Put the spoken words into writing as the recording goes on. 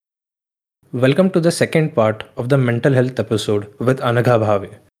Welcome to the second part of the mental health episode with Anagha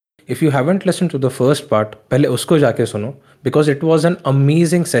Bhave. If you haven't listened to the first part, पहले उसको जाके सुनो because it was an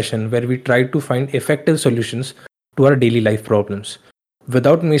amazing session where we tried to find effective solutions to our daily life problems.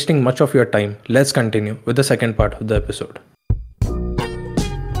 Without wasting much of your time, let's continue with the second part of the episode.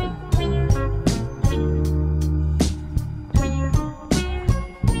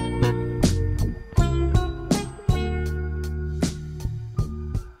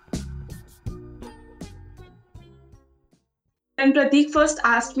 When Pratik first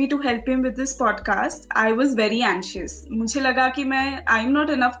asked me to help him with this podcast, I was very anxious. मुझे लगा कि I'm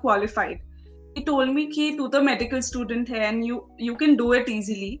not enough qualified. He told me कि तू तो medical student है and you can do it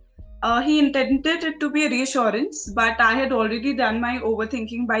easily. He intended it to be a reassurance, but I had already done my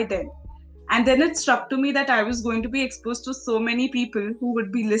overthinking by then. And then it struck to me that I was going to be exposed to so many people who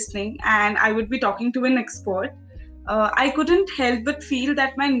would be listening and I would be talking to an expert. I couldn't help but feel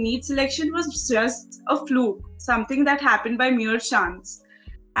that my NEET selection was just a fluke, something that happened by mere chance.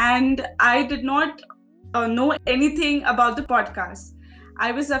 And I did not know anything about the podcast.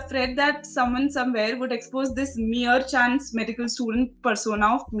 I was afraid that someone somewhere would expose this mere chance medical student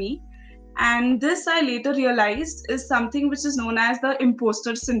persona of me. And this I later realized is something which is known as the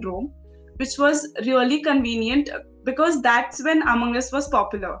imposter syndrome, which was really convenient because that's when Among Us was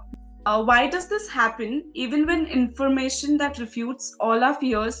popular. Why does this happen even when information that refutes all our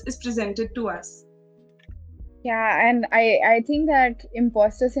fears is presented to us? Yeah, and I think that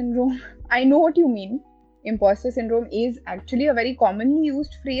imposter syndrome, I know what you mean. Imposter syndrome is actually a very commonly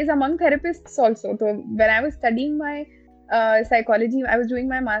used phrase among therapists also. So when I was studying my psychology, I was doing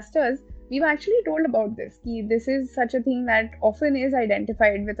my master's, we were actually told about this. This is such a thing that often is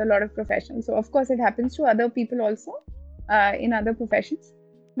identified with a lot of professions. So of course it happens to other people also in other professions.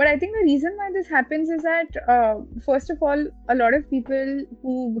 But I think the reason why this happens is that, first of all, a lot of people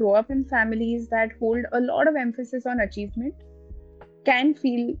who grow up in families that hold a lot of emphasis on achievement can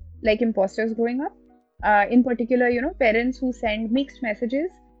feel like imposters growing up. In particular, parents who send mixed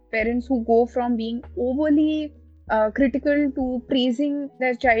messages, parents who go from being overly critical to praising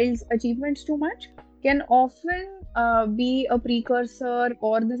their child's achievements too much can often be a precursor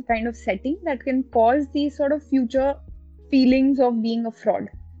or this kind of setting that can cause these sort of future feelings of being a fraud.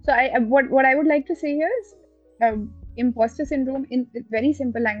 So what I would like to say here is imposter syndrome in very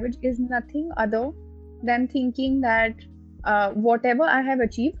simple language is nothing other than thinking that whatever I have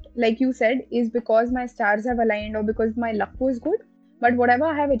achieved, like you said, is because my stars have aligned or because my luck was good. But whatever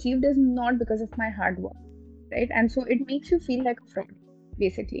I have achieved is not because of my hard work, right? And so it makes you feel like a fraud,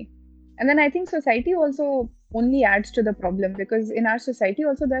 basically. And then I think society also only adds to the problem because in our society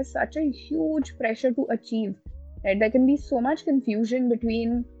also there's such a huge pressure to achieve, right? There can be so much confusion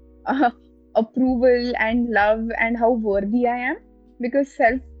between uh, approval and love and how worthy I am because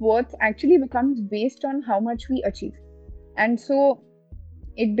self-worth actually becomes based on how much we achieve. And so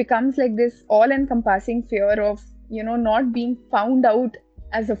it becomes like this all-encompassing fear of, not being found out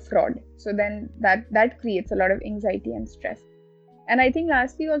as a fraud. So then that creates a lot of anxiety and stress. And I think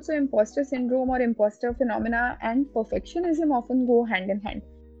lastly, also imposter syndrome or imposter phenomena and perfectionism often go hand in hand.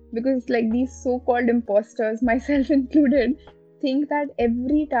 Because like these so-called imposters, myself included, think that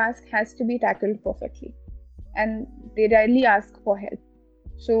every task has to be tackled perfectly. And they rarely ask for help.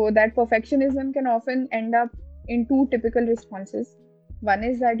 So that perfectionism can often end up in two typical responses. One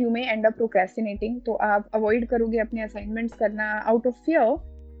is that you may end up procrastinating. तो आप avoid करोगे अपने assignments करना out of fear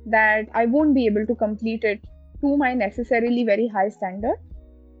that I won't be able to complete it to my necessarily very high standard,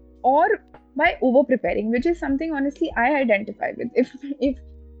 or by over preparing, which is something honestly I identify with. If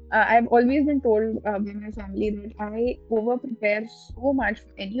I've always been told by my family that I over prepare so much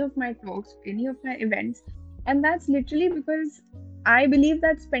for any of my talks, any of my events, and that's literally because I believe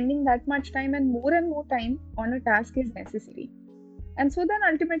that spending that much time and more time on a task is necessary. And so then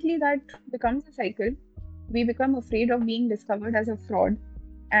ultimately that becomes a cycle. We become afraid of being discovered as a fraud,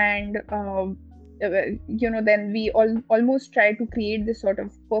 and then we almost try to create this sort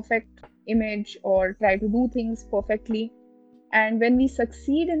of perfect image or try to do things perfectly. And when we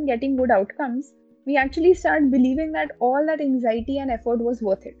succeed in getting good outcomes, we actually start believing that all that anxiety and effort was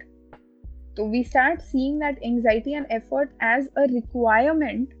worth it. So we start seeing that anxiety and effort as a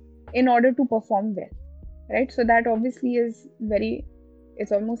requirement in order to perform well, right? So that obviously is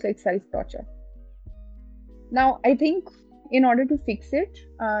it's almost like self torture. Now, I think in order to fix it,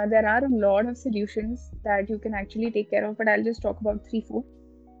 there are a lot of solutions that you can actually take care of, but I'll just talk about three, four.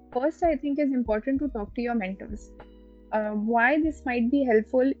 First, I think is important to talk to your mentors. Why this might be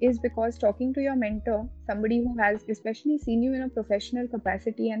helpful is because talking to your mentor, somebody who has especially seen you in a professional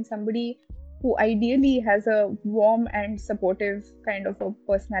capacity and somebody who ideally has a warm and supportive kind of a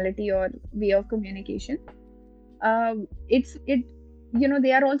personality or way of communication,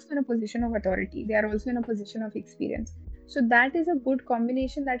 they are also in a position of authority. They are also in a position of experience. So that is a good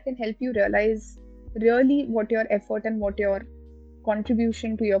combination that can help you realize really what your effort and what your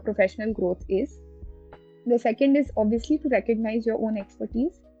contribution to your professional growth is. The second is obviously to recognize your own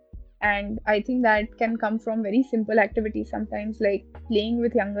expertise. And I think that can come from very simple activities sometimes, like playing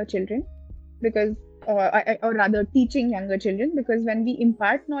with younger children, because, or rather, teaching younger children, because when we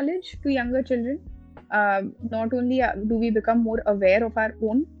impart knowledge to younger children, not only do we become more aware of our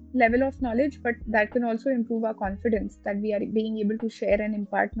own level of knowledge, but that can also improve our confidence that we are being able to share and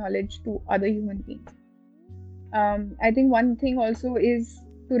impart knowledge to other human beings. I think one thing also is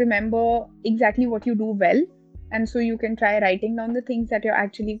to remember exactly what you do well. And so you can try writing down the things that you're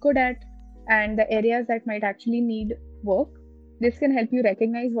actually good at and the areas that might actually need work. This can help you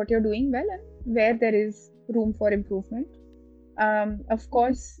recognize what you're doing well and where there is room for improvement. Of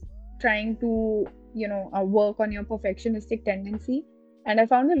course, trying to, work on your perfectionistic tendency. And I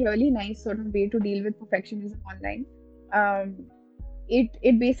found a really nice sort of way to deal with perfectionism online.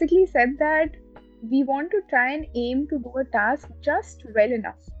 It basically said that we want to try and aim to do a task just well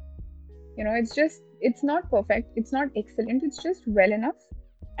enough. It's not perfect, it's not excellent, it's just well enough.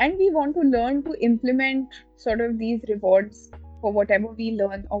 And we want to learn to implement sort of these rewards for whatever we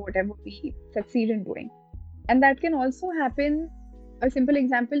learn or whatever we succeed in doing. And that can also happen. A simple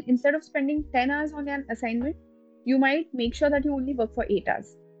example, instead of spending 10 hours on an assignment, you might make sure that you only work for 8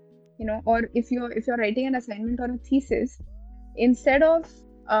 hours. Or if you're writing an assignment or a thesis, instead of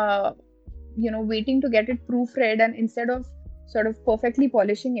waiting to get it proofread, and instead of sort of perfectly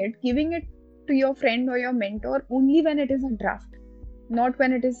polishing it, giving it to your friend or your mentor only when it is a draft, not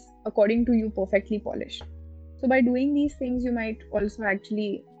when it is according to you perfectly polished. So by doing these things, you might also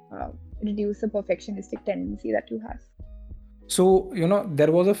actually reduce the perfectionistic tendency that you have. So,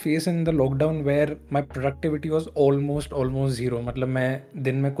 there was a phase in the lockdown where my productivity was almost zero. मतलब मैं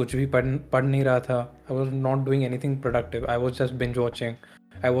दिन में कुछ भी पढ़ नहीं रहा था. I was not doing anything productive. I was just binge watching.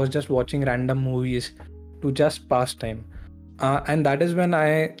 I was just watching random movies to just pass time. And that is when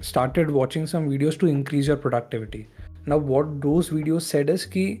I started watching some videos to increase your productivity. Now, what those videos said is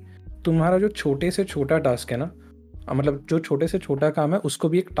कि तुम्हारा जो छोटे से छोटा task है ना, मतलब जो छोटे से छोटा काम है उसको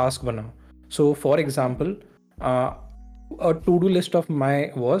भी एक टास्क बनाओ. So, for example, a to-do list of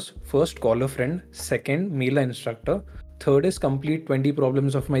my was first call a friend, second mail an instructor, third is complete 20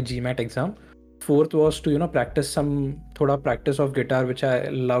 problems of my GMAT exam, fourth was to practice thoda practice of guitar which I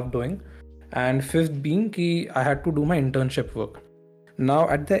love doing, and fifth being ki I had to do my internship work. Now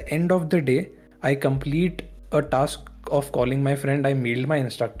at the end of the day, I complete a task of calling my friend, I mailed my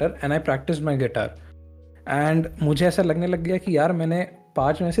instructor and I practiced my guitar. And मुझे ऐसा लगने लग गया कि यार मैंने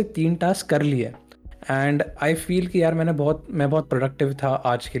 5 में से 3 टास्क कर लिए. एंड आई फील कि यार मैं बहुत प्रोडक्टिव था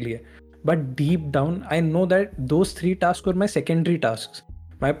आज के लिए. But deep down I know that those 3 task were my secondary task.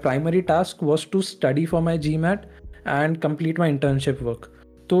 My primary task was to study for my GMAT and complete my internship work.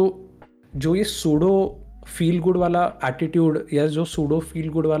 तो जो ये सूडो फील गुड वाला एटीट्यूड या जो सूडो फील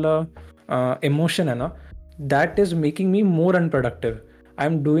गुड वाला emotion है ना, that is making me more unproductive. I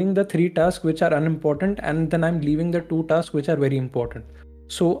am doing the 3 task which are unimportant and then I am leaving the 2 task which are very important.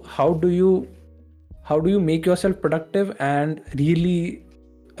 So how do you make yourself productive and really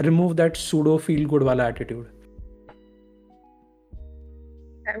remove that pseudo feel good wala attitude?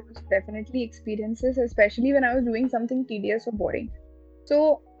 I was definitely experiences, especially when I was doing something tedious or boring. So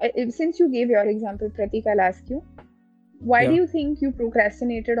since you gave your example, Pratik, I'll ask you, why do you think you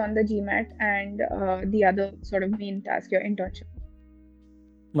procrastinated on the GMAT and the other sort of main task, your internship?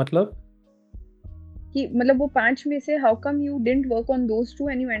 मतलब वो 5 में से how come you didn't work on those 2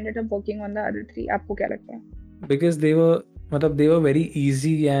 and you ended up working on the other 3? आपको क्या लगता है? Because they were very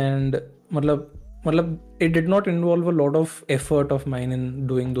easy and मतलब it did not involve a lot of effort of mine in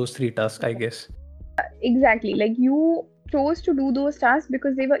doing those 3 tasks, I guess. Exactly, like you chose to do those tasks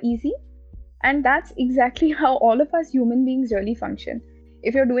because they were easy, and that's exactly how all of us human beings really function.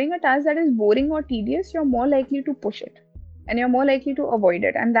 If you're doing a task that is boring or tedious, you're more likely to push it and you're more likely to avoid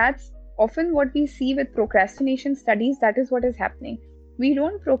it, and that's often what we see with procrastination studies. That is what is happening. We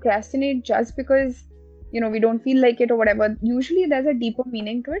don't procrastinate just because we don't feel like it or whatever. Usually there's a deeper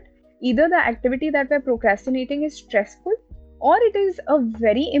meaning to it. Either the activity that we're procrastinating is stressful, or it is a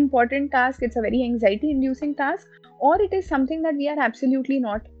very important task, it's a very anxiety inducing task, or it is something that we are absolutely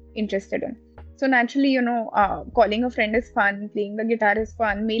not interested in. So naturally, calling a friend is fun, playing the guitar is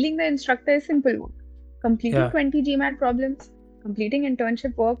fun, mailing the instructor is simple work. Completing 20 GMAT problems, completing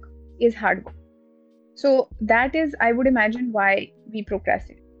internship work is hard work. So that is, I would imagine, why we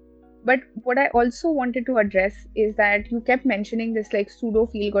procrastinate. But what I also wanted to address is that you kept mentioning this like pseudo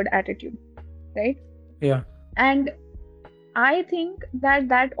feel good attitude, right? Yeah. And I think that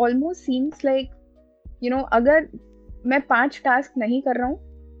that almost seems like, अगर मैं 5 task नहीं कर रहा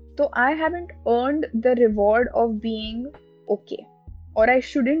हूँ तो I haven't earned the reward of being okay, or I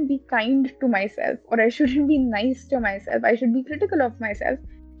shouldn't be kind to myself, or I shouldn't be nice to myself. I should be critical of myself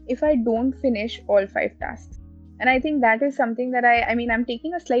if I don't finish all 5 tasks. And I think that is something that I mean, I'm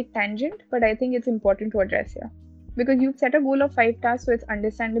taking a slight tangent, but I think it's important to address here. Because you've set a goal of 5 tasks, so it's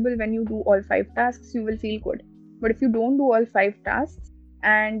understandable when you do all 5 tasks, you will feel good. But if you don't do all 5 tasks,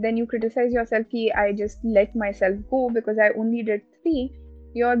 and then you criticize yourself, ki I just let myself go because I only did 3,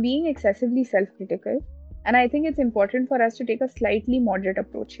 you're being excessively self-critical. And I think it's important for us to take a slightly moderate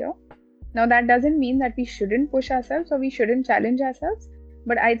approach here. Now, that doesn't mean that we shouldn't push ourselves or we shouldn't challenge ourselves,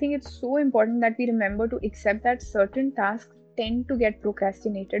 but I think it's so important that we remember to accept that certain tasks tend to get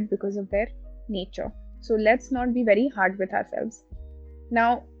procrastinated because of their nature. So let's not be very hard with ourselves.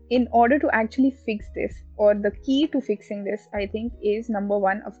 Now, in order to actually fix this, or the key to fixing this, I think is number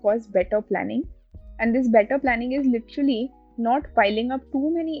 1, of course, better planning. And this better planning is literally not piling up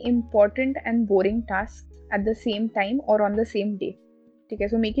too many important and boring tasks at the same time or on the same day. Okay,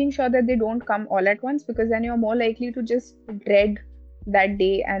 so making sure that they don't come all at once, because then you're more likely to just dread that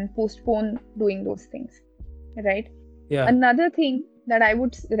day and postpone doing those things, right? Yeah. Another thing that I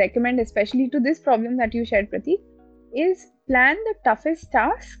would recommend, especially to this problem that you shared, Pratik, is plan the toughest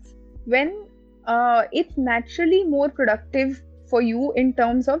tasks when it's naturally more productive for you in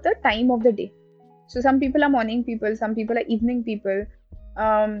terms of the time of the day. So some people are morning people, some people are evening people.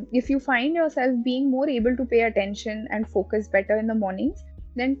 If you find yourself being more able to pay attention and focus better in the mornings,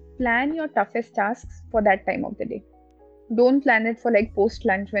 then plan your toughest tasks for that time of the day. Don't plan it for like post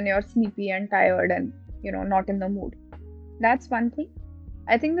lunch when you're sleepy and tired and not in the mood. That's one thing.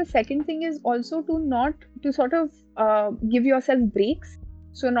 I think the second thing is also to sort of give yourself breaks.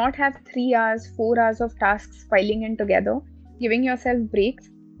 So not have 3 hours, 4 hours of tasks piling in together, giving yourself breaks,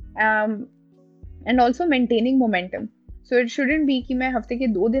 and also maintaining momentum. So it shouldn't be कि मैं हफ्ते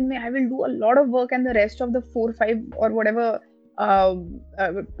के 2 दिन में I will do a lot of work and the rest of the 4, 5 or whatever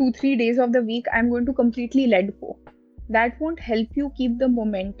 2, 3 days of the week I'm going to completely let go. That won't help you keep the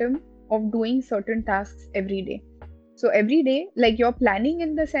momentum of doing certain tasks every day. So every day, like your planning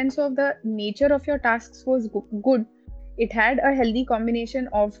in the sense of the nature of your tasks was good. It had a healthy combination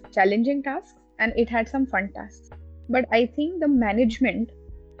of challenging tasks and it had some fun tasks. But I think the management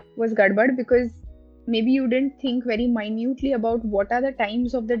was gadbad because maybe you didn't think very minutely about what are the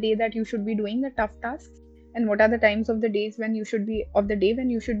times of the day that you should be doing the tough tasks and what are the times of the days when you should be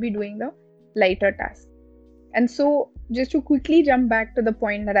doing the lighter tasks. And so just to quickly jump back to the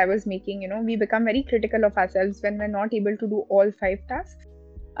point that I was making, we become very critical of ourselves when we're not able to do all 5 tasks.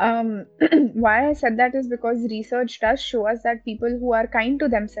 Why I said that is because research does show us that people who are kind to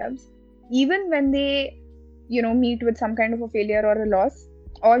themselves, even when they, meet with some kind of a failure or a loss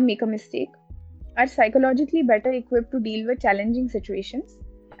or make a mistake, are psychologically better equipped to deal with challenging situations.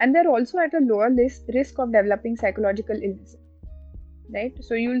 And they're also at a lower risk of developing psychological illness, right?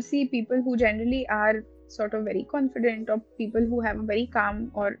 So you'll see people who generally are sort of very confident, or people who have a very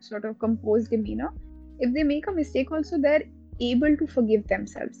calm or sort of composed demeanor, if they make a mistake also, they're able to forgive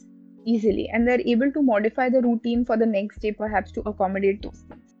themselves easily and they're able to modify the routine for the next day perhaps to accommodate those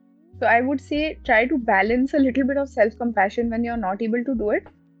things. So I would say try to balance a little bit of self-compassion when you're not able to do it,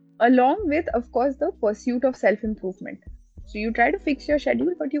 along with, of course, the pursuit of self-improvement. So you try to fix your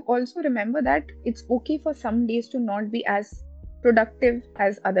schedule, but you also remember that it's okay for some days to not be as productive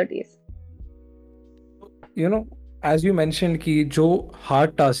as other days. As you mentioned ki jo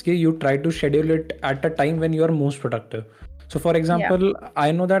hard task hai, you try to schedule it at a time when you are most productive. So for example,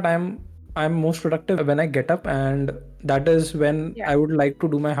 I know that I'm most productive when I get up, and that is when I would like to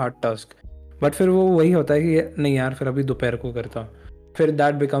do my hard task. But फिर वो वही होता है कि नहीं यार, फिर अभी दोपहर को करता, फिर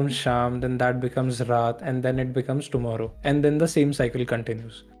that becomes शाम, then that becomes रात, and then it becomes tomorrow, and then the same cycle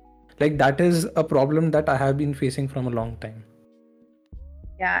continues. Like that is a problem that I have been facing from a long time.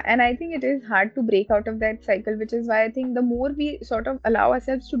 Yeah, and I think it is hard to break out of that cycle, which is why I think the more we sort of allow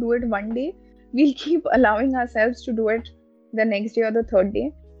ourselves to do it one day, we'll keep allowing ourselves to do it the next day or the third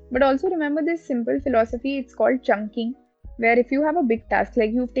day. But also remember this simple philosophy, it's called chunking, where if you have a big task,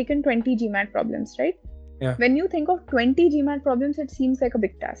 like you've taken 20 GMAT problems, right? Yeah. When you think of 20 GMAT problems, it seems like a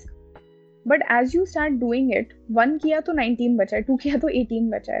big task. But as you start doing it, 1 kiya to 19 bacha, 2 kiya to 18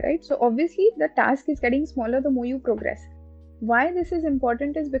 bacha, right? So obviously the task is getting smaller the more you progress. Why this is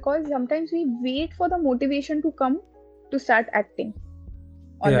important is because sometimes we wait for the motivation to come to start acting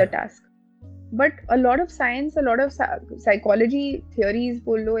on the task. But a lot of science, a lot of psychology theories,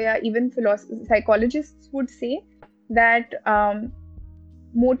 bolo, ya even psychologists would say that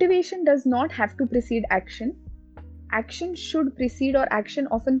motivation does not have to precede action. Action should precede, or action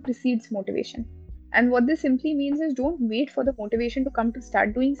often precedes motivation. And what this simply means is, don't wait for the motivation to come to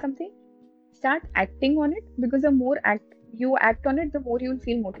start doing something. Start acting on it, because the more you act on it, the more you'll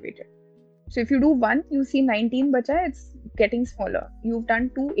feel motivated. So if you do 1, you see 19 bacha hai, it's getting smaller. You've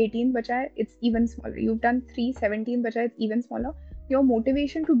done 2, 18 bacha hai, it's even smaller. You've done 3, 17 bacha hai, it's even smaller. Your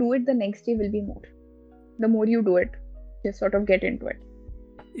motivation to do it the next day will be more. The more you do it, just sort of get into it.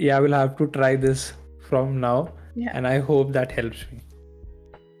 Yeah, I will have to try this from now. Yeah. And I hope that helps me.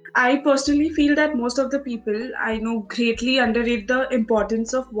 I personally feel that most of the people I know greatly underrate the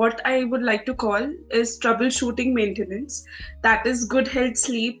importance of what I would like to call is troubleshooting maintenance. That is good health,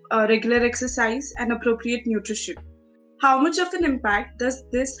 sleep, regular exercise, and appropriate nutrition. How much of an impact does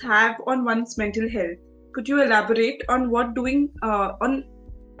this have on one's mental health? Could you elaborate on what doing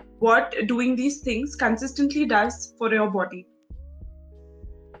these things consistently does for your body?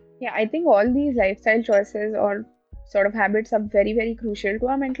 Yeah, I think all these lifestyle choices or sort of habits are very, very crucial to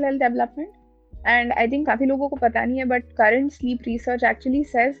our mental health development. And I think काफी लोगों को पता नहीं है, but current sleep research actually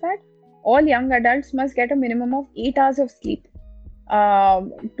says that all young adults must get a minimum of 8 hours of sleep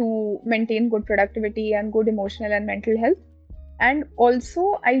to maintain good productivity and good emotional and mental health. And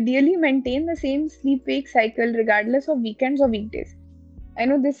also, ideally maintain the same sleep-wake cycle regardless of weekends or weekdays. I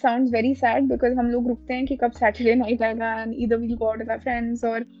know this sounds very sad because हम लोग रुकते हैं कि कब Saturday night आएगा and either we'll go out with our friends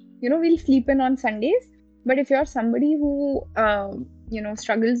or we'll sleep in on Sundays. But if you're somebody who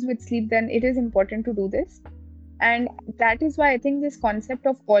struggles with sleep, then it is important to do this. And that is why I think this concept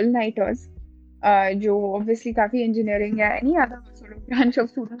of all-nighters, jo obviously काफी engineering या any other sort of branch of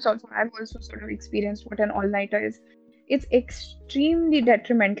students also have also sort of experienced what an all-nighter is. It's extremely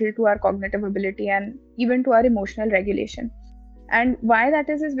detrimental to our cognitive ability and even to our emotional regulation. And why that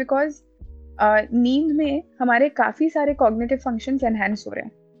is because नींद में हमारे काफी सारे cognitive functions enhance हो रहे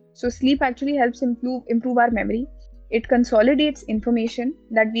हैं. So sleep actually helps improve our memory. It consolidates information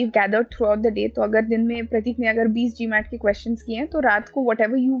that we've gathered throughout the day. तो अगर दिन में प्रतीक ने अगर 20 GMAT के questions किए हैं तो रात को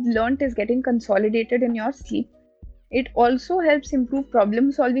whatever you've learnt is getting consolidated in your sleep. It also helps improve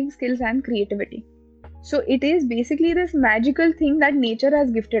problem solving skills and creativity. So it is basically this magical thing that nature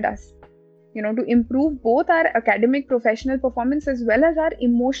has gifted us, to improve both our academic professional performance as well as our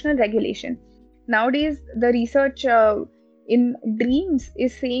emotional regulation. Nowadays, the research in dreams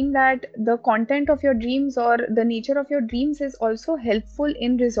is saying that the content of your dreams or the nature of your dreams is also helpful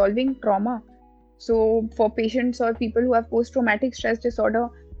in resolving trauma. So for patients or people who have post-traumatic stress disorder,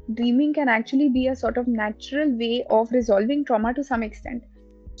 dreaming can actually be a sort of natural way of resolving trauma to some extent.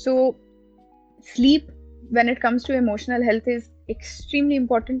 So sleep, when it comes to emotional health, is extremely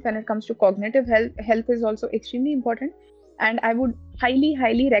important. When it comes to cognitive health is also extremely important. And I would highly,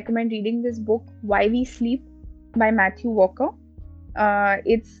 highly recommend reading this book, Why We Sleep, by Matthew Walker.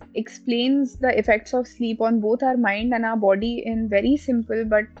 It explains the effects of sleep on both our mind and our body in very simple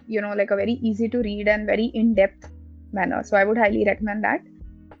but like a very easy to read and very in-depth manner. So I would highly recommend that.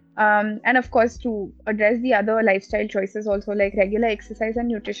 And of course, to address the other lifestyle choices also, like regular exercise and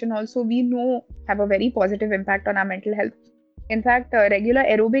nutrition also, we know have a very positive impact on our mental health. In fact, regular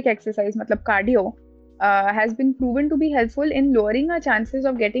aerobic exercise, matlab cardio, has been proven to be helpful in lowering our chances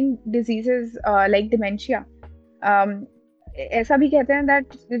of getting diseases like dementia. ऐसा भी कहते हैं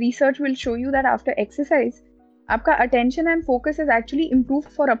that research will show you that after exercise, आपका attention and focus is actually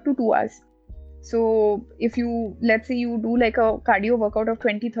improved for up to 2 hours. So if let's say you do like a cardio workout of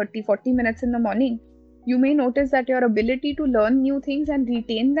 20, 30, 40 minutes in the morning, you may notice that your ability to learn new things and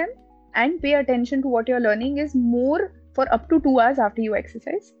retain them and pay attention to what you're learning is more for up to 2 hours after you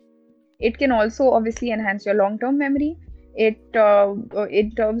exercise. It can also obviously enhance your long-term memory. In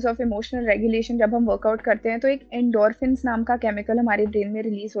terms of emotional regulation, जब हम workout करते हैं तो एक endorphins नाम का chemical हमारे brain में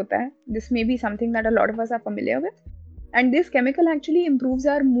release होता है. This may be something that a lot of us are familiar with. And this chemical actually improves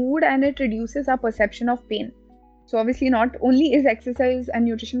our mood and it reduces our perception of pain. So obviously not only is exercise and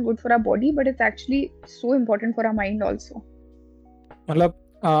nutrition good for our body, but it's actually so important for our mind also.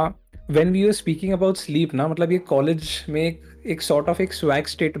 मतलब when we were speaking about sleep ना, मतलब ये college में एक sort of एक swag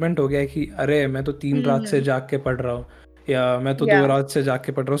statement हो गया कि अरे मैं तो 3 रात से जाग के पढ़ रहा हूँ या मैं तो 2 रात से जाग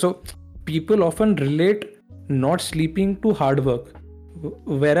के पढ़ रहा हूँ. So people often relate not sleeping to hard work,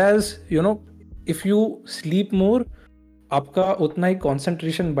 whereas if you sleep more, आपका उतना ही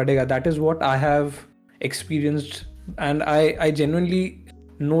concentration बढ़ेगा. That is what I have experienced, and I genuinely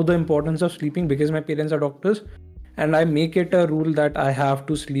know the importance of sleeping because my parents are doctors, and I make it a rule that I have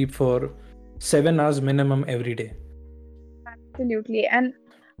to sleep for 7 hours minimum every day. Absolutely. And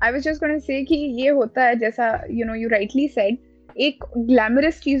I was just going to say कि ये होता है जैसा you rightly said, एक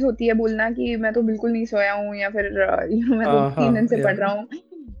glamorous चीज होती है बोलना कि मैं तो बिल्कुल नहीं सोया हूँ या फिर मैं तो 3 दिन से yeah. पढ़ रहा हूँ.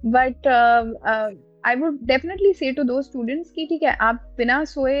 But I would definitely say to those students कि ठीक है, आप बिना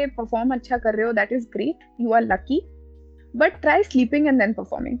सोए परफॉर्म अच्छा कर रहे हो, that is great, you are lucky, but try sleeping and then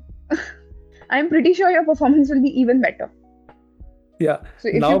performing. I'm pretty sure your performance will be even better. Yeah. So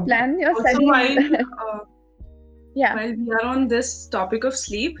if Now, you plan your Also, studies, yeah. while we are on this topic of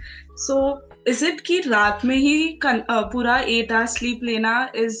sleep, so is it कि रात में ही पूरा 8 hours sleep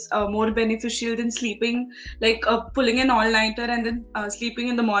लेना is more beneficial than sleeping, like pulling an all-nighter and then sleeping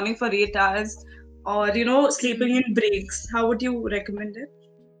in the morning for 8 hours, or sleeping in breaks? How would you recommend it?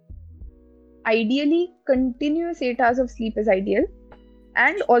 Ideally, continuous 8 hours of sleep is ideal,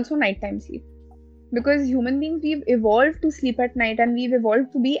 and also nighttime sleep. Because human beings, we've evolved to sleep at night and we've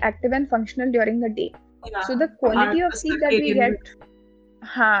evolved to be active and functional during the day. Yeah. So the quality Our of sleep that we circadian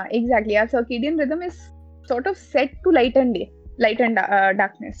get, exactly. Our circadian rhythm is sort of set to light and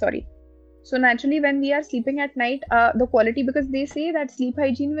darkness. Sorry. So naturally, when we are sleeping at night, the quality, because they say that sleep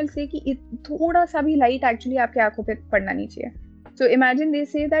hygiene will say कि थोड़ा सा भी light actually आपके आंखों पे पड़ना नहीं चाहिए. So imagine they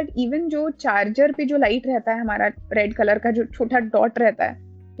say that even जो चार्जर पे जो लाइट रहता है हमारा रेड कलर का जो छोटा डॉट रहता है,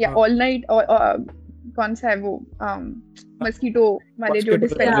 या ऑल नाइट कौन सा है वो मस्कीटो वाले जो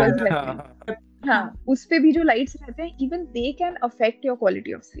डिस्पेंसर्स रहते हैं, हाँ, उस पे भी जो लाइट्स रहते हैं, even they can affect your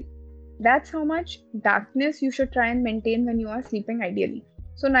quality of sleep. That's how much darkness you should try and maintain when you are sleeping ideally.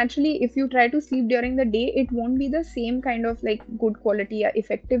 So naturally, if you try to sleep during the day, it won't be the same kind of like good quality or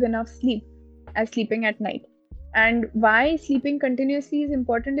effective enough sleep as sleeping at night. And why sleeping continuously is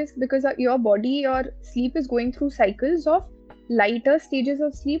important is because your body, your sleep is going through cycles of lighter stages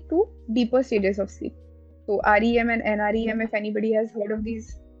of sleep to deeper stages of sleep. So REM and NREM, if anybody has heard of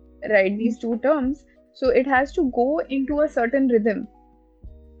these, right, these two terms, so it has to go into a certain rhythm.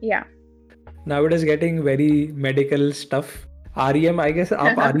 Yeah. Now it is getting very medical stuff. REM, I guess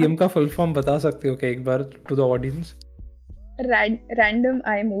आप REM का full form बता सकते हो क्या एक बार to the audience? Random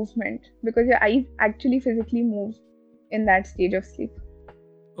eye movement, because your eyes actually physically move in that stage of sleep.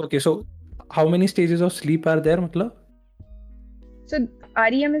 Okay, so how many stages of sleep are there मतलब? So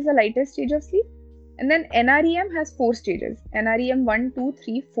REM is the lightest stage of sleep, and then NREM has 4 stages. NREM 1, 2,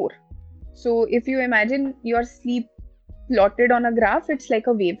 3, 4. So if you imagine your sleep plotted on a graph, it's like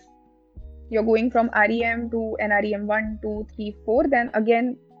a wave. You're going from REM to NREM 1, 2, 3, 4, then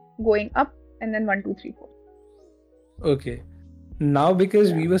again going up, and then 1, 2, 3, 4. Okay. Now,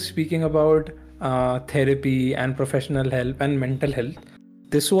 because we were speaking about therapy and professional help and mental health,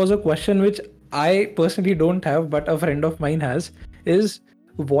 this was a question which I personally don't have, but a friend of mine has, is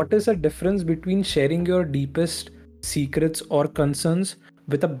what is the difference between sharing your deepest secrets or concerns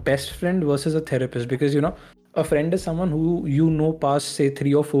with a best friend versus a therapist? Because, a friend is someone who past, say,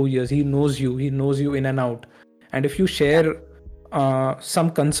 3 or 4 years. He knows you in and out. And if you share some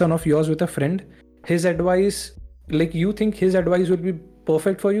concern of yours with a friend, his advice, like you think his advice will be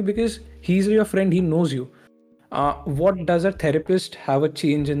perfect for you because he's your friend, he knows you. What does a therapist have a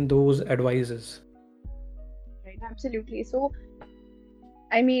change in those advices? Right, absolutely. So,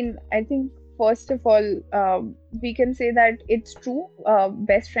 I mean, I think first of all, we can say that it's true.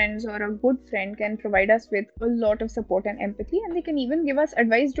 Best friends or a good friend can provide us with a lot of support and empathy, and they can even give us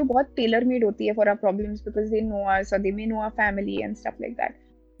advice जो बहुत tailor-made होती है for our problems, because they know us or they may know our family and stuff like that.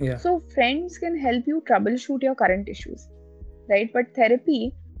 Yeah. So friends can help you troubleshoot your current issues, right? But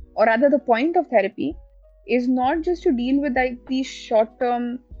therapy, or rather the point of therapy, is not just to deal with like these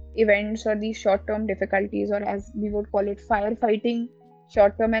short-term events or these short-term difficulties, or as we would call it, firefighting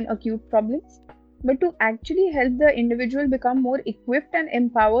short-term and acute problems, but to actually help the individual become more equipped and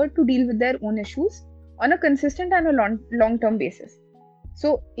empowered to deal with their own issues on a consistent and a long-term basis.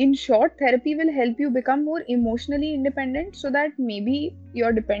 So in short, therapy will help you become more emotionally independent, so that maybe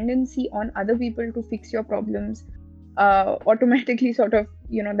your dependency on other people to fix your problems automatically sort of,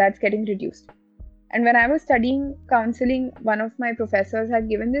 that's getting reduced. And when I was studying counseling, one of my professors had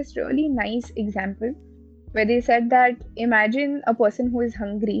given this really nice example where they said that imagine a person who is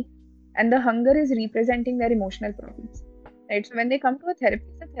hungry and the hunger is representing their emotional problems, right? So when they come to a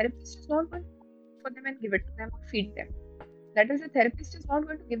therapist, the therapist is not going to cook for them and give it to them or feed them. That is, the therapist is not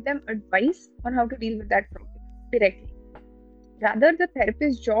going to give them advice on how to deal with that problem directly. Rather, the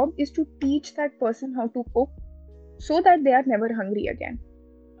therapist's job is to teach that person how to cook so that they are never hungry again.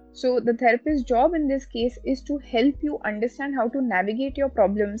 So the therapist's job in this case is to help you understand how to navigate your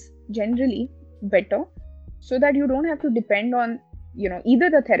problems generally better, so that you don't have to depend on, either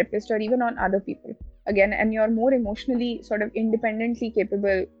the therapist or even on other people again, and you're more emotionally sort of independently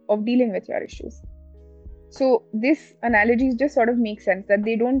capable of dealing with your issues. So this analogy just sort of makes sense that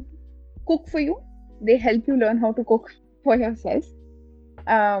they don't cook for you, they help you learn how to cook for yourself.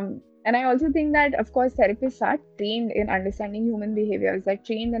 And I also think that, of course, therapists are trained in understanding human behaviors, they're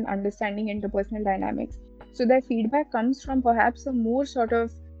trained in understanding interpersonal dynamics. So their feedback comes from perhaps a more sort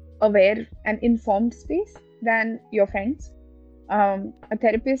of aware and informed space than your friends. A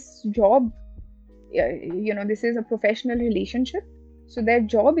therapist's job, this is a professional relationship. So their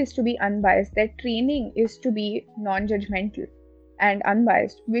job is to be unbiased. Their training is to be non-judgmental and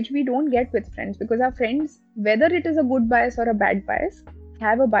unbiased, which we don't get with friends, because our friends, whether it is a good bias or a bad bias,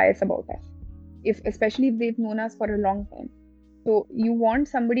 have a bias about us, especially if they've known us for a long time. So you want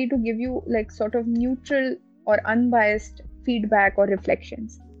somebody to give you like sort of neutral or unbiased feedback or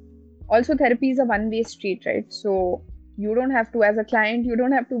reflections. Also, therapy is a one-way street, right? So you don't have to, as a client, you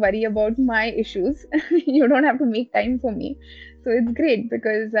don't have to worry about my issues. You don't have to make time for me. So it's great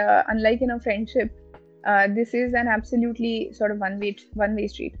because unlike in a friendship, this is an absolutely sort of one-way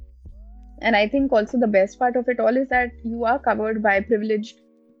street. And I think also the best part of it all is that you are covered by privileged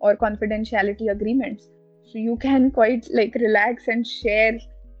or confidentiality agreements. So you can quite like relax and share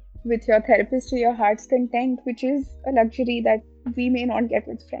with your therapist to your heart's content, which is a luxury that we may not get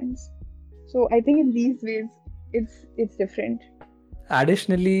with friends. So I think in these ways, it's different.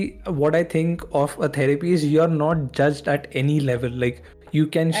 Additionally, what I think of a therapy is you're not judged at any level. Like you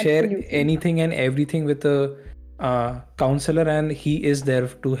can share Absolutely. anything and everything with a counselor, and he is there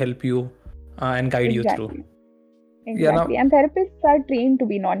to help you and guide you through. Exactly. And therapists are trained to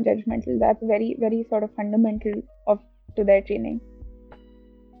be non-judgmental. That's very, very sort of fundamental to their training.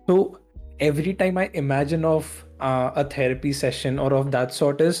 So every time I imagine of a therapy session or of that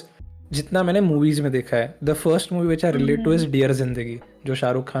sort is, जितना मैंने movies में देखा है, the first movie which I relate to is Dear Zindagi, जो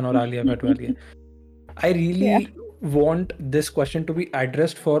शाहरुख खान और आलिया भट्ट वाली है. I really want this question to be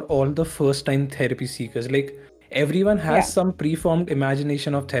addressed for all the first time therapy seekers. Like everyone has some preformed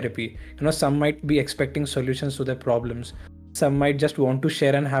imagination of therapy. You know, some might be expecting solutions to their problems. Some might just want to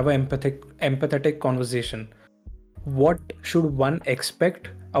share and have an empathetic conversation. What should one expect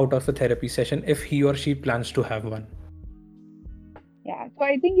out of a therapy session if he or she plans to have one? Yeah, so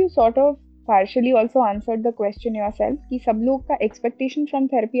I think you sort of partially also answered the question yourself कि सब लोग का expectation from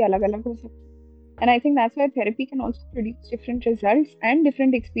therapy अलग-अलग हो सकता है. And I think that's why therapy can also produce different results and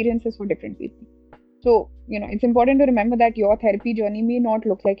different experiences for different people. So, it's important to remember that your therapy journey may not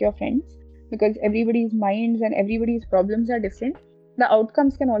look like your friends, because everybody's minds and everybody's problems are different. The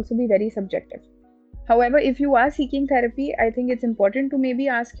outcomes can also be very subjective. However, if you are seeking therapy, I think it's important to maybe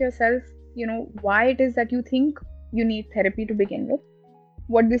ask yourself, why it is that you think you need therapy to begin with.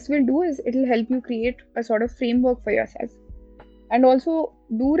 What this will do is it'll help you create a sort of framework for yourself. And also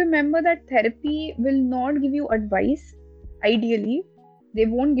do remember that therapy will not give you advice. Ideally, they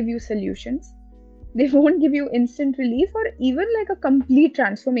won't give you solutions. They won't give you instant relief or even like a complete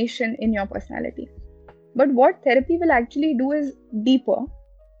transformation in your personality. But what therapy will actually do is deeper.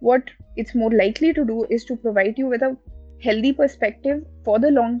 What it's more likely to do is to provide you with a healthy perspective for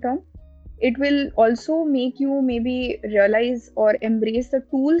the long term. It will also make you maybe realize or embrace the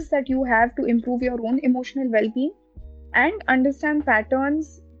tools that you have to improve your own emotional well-being and understand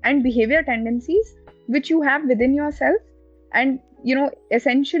patterns and behavior tendencies which you have within yourself, and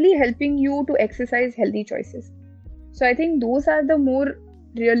essentially helping you to exercise healthy choices. So I think those are the more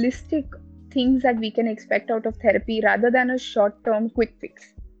realistic things that we can expect out of therapy rather than a short-term quick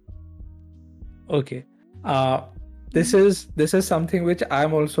fix. Okay. This is something which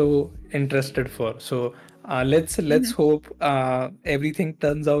I'm also interested for. So let's hope everything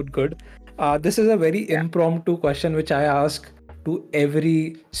turns out good. This is a very impromptu question which I ask to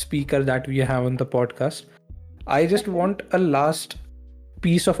every speaker that we have on the podcast. I just want a last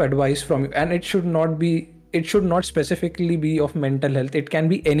piece of advice from you, and it should not specifically be of mental health. It can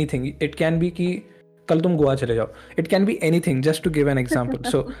be anything. It can be कि कल तुम गोवा चले जाओ. It can be anything, just to give an example.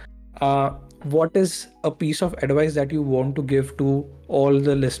 So what is a piece of advice that you want to give to all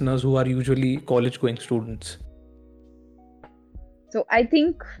the listeners who are usually college going students? So I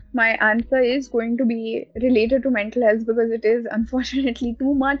think my answer is going to be related to mental health, because it is unfortunately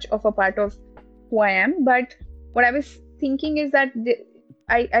too much of a part of who I am. But what I was thinking is that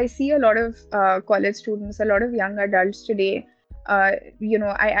I see a lot of college students, a lot of young adults today,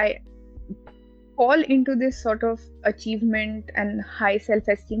 I fall into this sort of achievement and high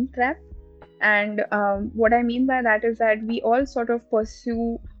self-esteem trap. And what I mean by that is that we all sort of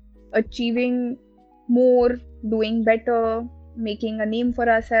pursue achieving more, doing better, making a name for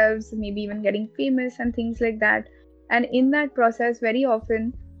ourselves, maybe even getting famous and things like that. And in that process, very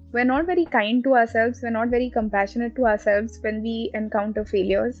often, we're not very kind to ourselves, we're not very compassionate to ourselves when we encounter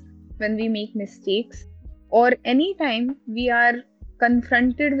failures, when we make mistakes, or anytime we are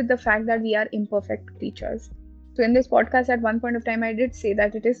confronted with the fact that we are imperfect creatures. So, in this podcast, at one point of time, I did say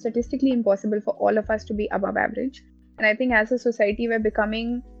that it is statistically impossible for all of us to be above average. And I think as a society, we're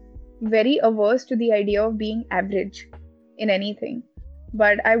becoming very averse to the idea of being average in anything.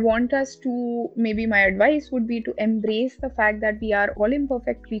 But I want us to, maybe my advice would be to embrace the fact that we are all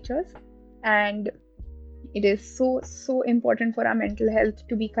imperfect creatures, and it is so important for our mental health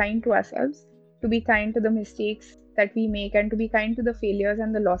to be kind to ourselves, to be kind to the mistakes that we make, and to be kind to the failures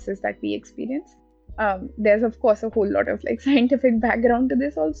and the losses that we experience. There's of course a whole lot of like scientific background to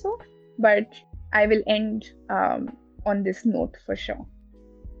this also, but I will end on this note for sure.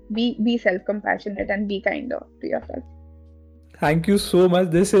 Be self-compassionate and be kinder to yourself. Thank you so much.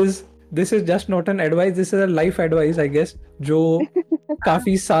 This is just not an advice. This is a life advice, I guess, जो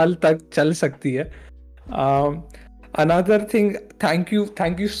काफी साल तक चल सकती है. Another thing, thank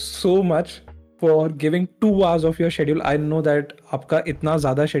you so much for giving 2 hours of your schedule. I know that आपका इतना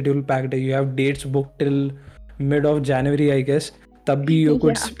ज़्यादा schedule packed है. You have dates booked till mid of January, I guess. तब भी you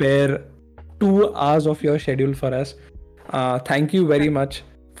could Yeah. spare 2 hours of your schedule for us. Thank you very much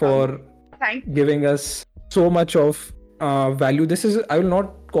for Thank giving us so much of value. This is, I will not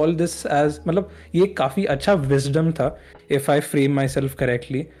call this as, मतलब ये काफी अच्छा wisdom था, if I frame myself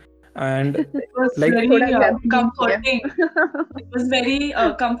correctly. And It was like really थोड़ा ज्यादा deep comforting. It was very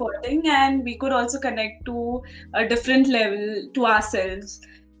comforting, and we could also connect to a different level to ourselves.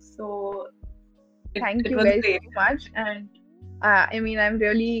 So Thank it you was guys great. so much. And I mean, I'm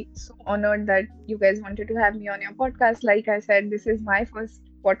really so honored that you guys wanted to have me on your podcast. Like I said, this is my first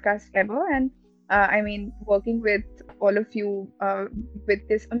podcast ever. And I mean, working with all of you with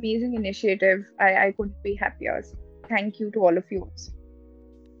this amazing initiative, I couldn't be happier. So thank you to all of you also.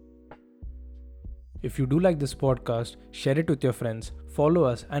 if you do like this podcast, share it with your friends, follow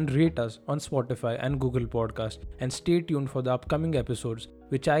us and rate us on Spotify and Google Podcast, and stay tuned for the upcoming episodes,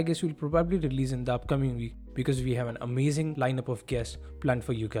 which I guess we'll probably release in the upcoming week because we have an amazing lineup of guests planned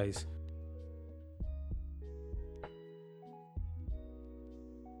for you guys.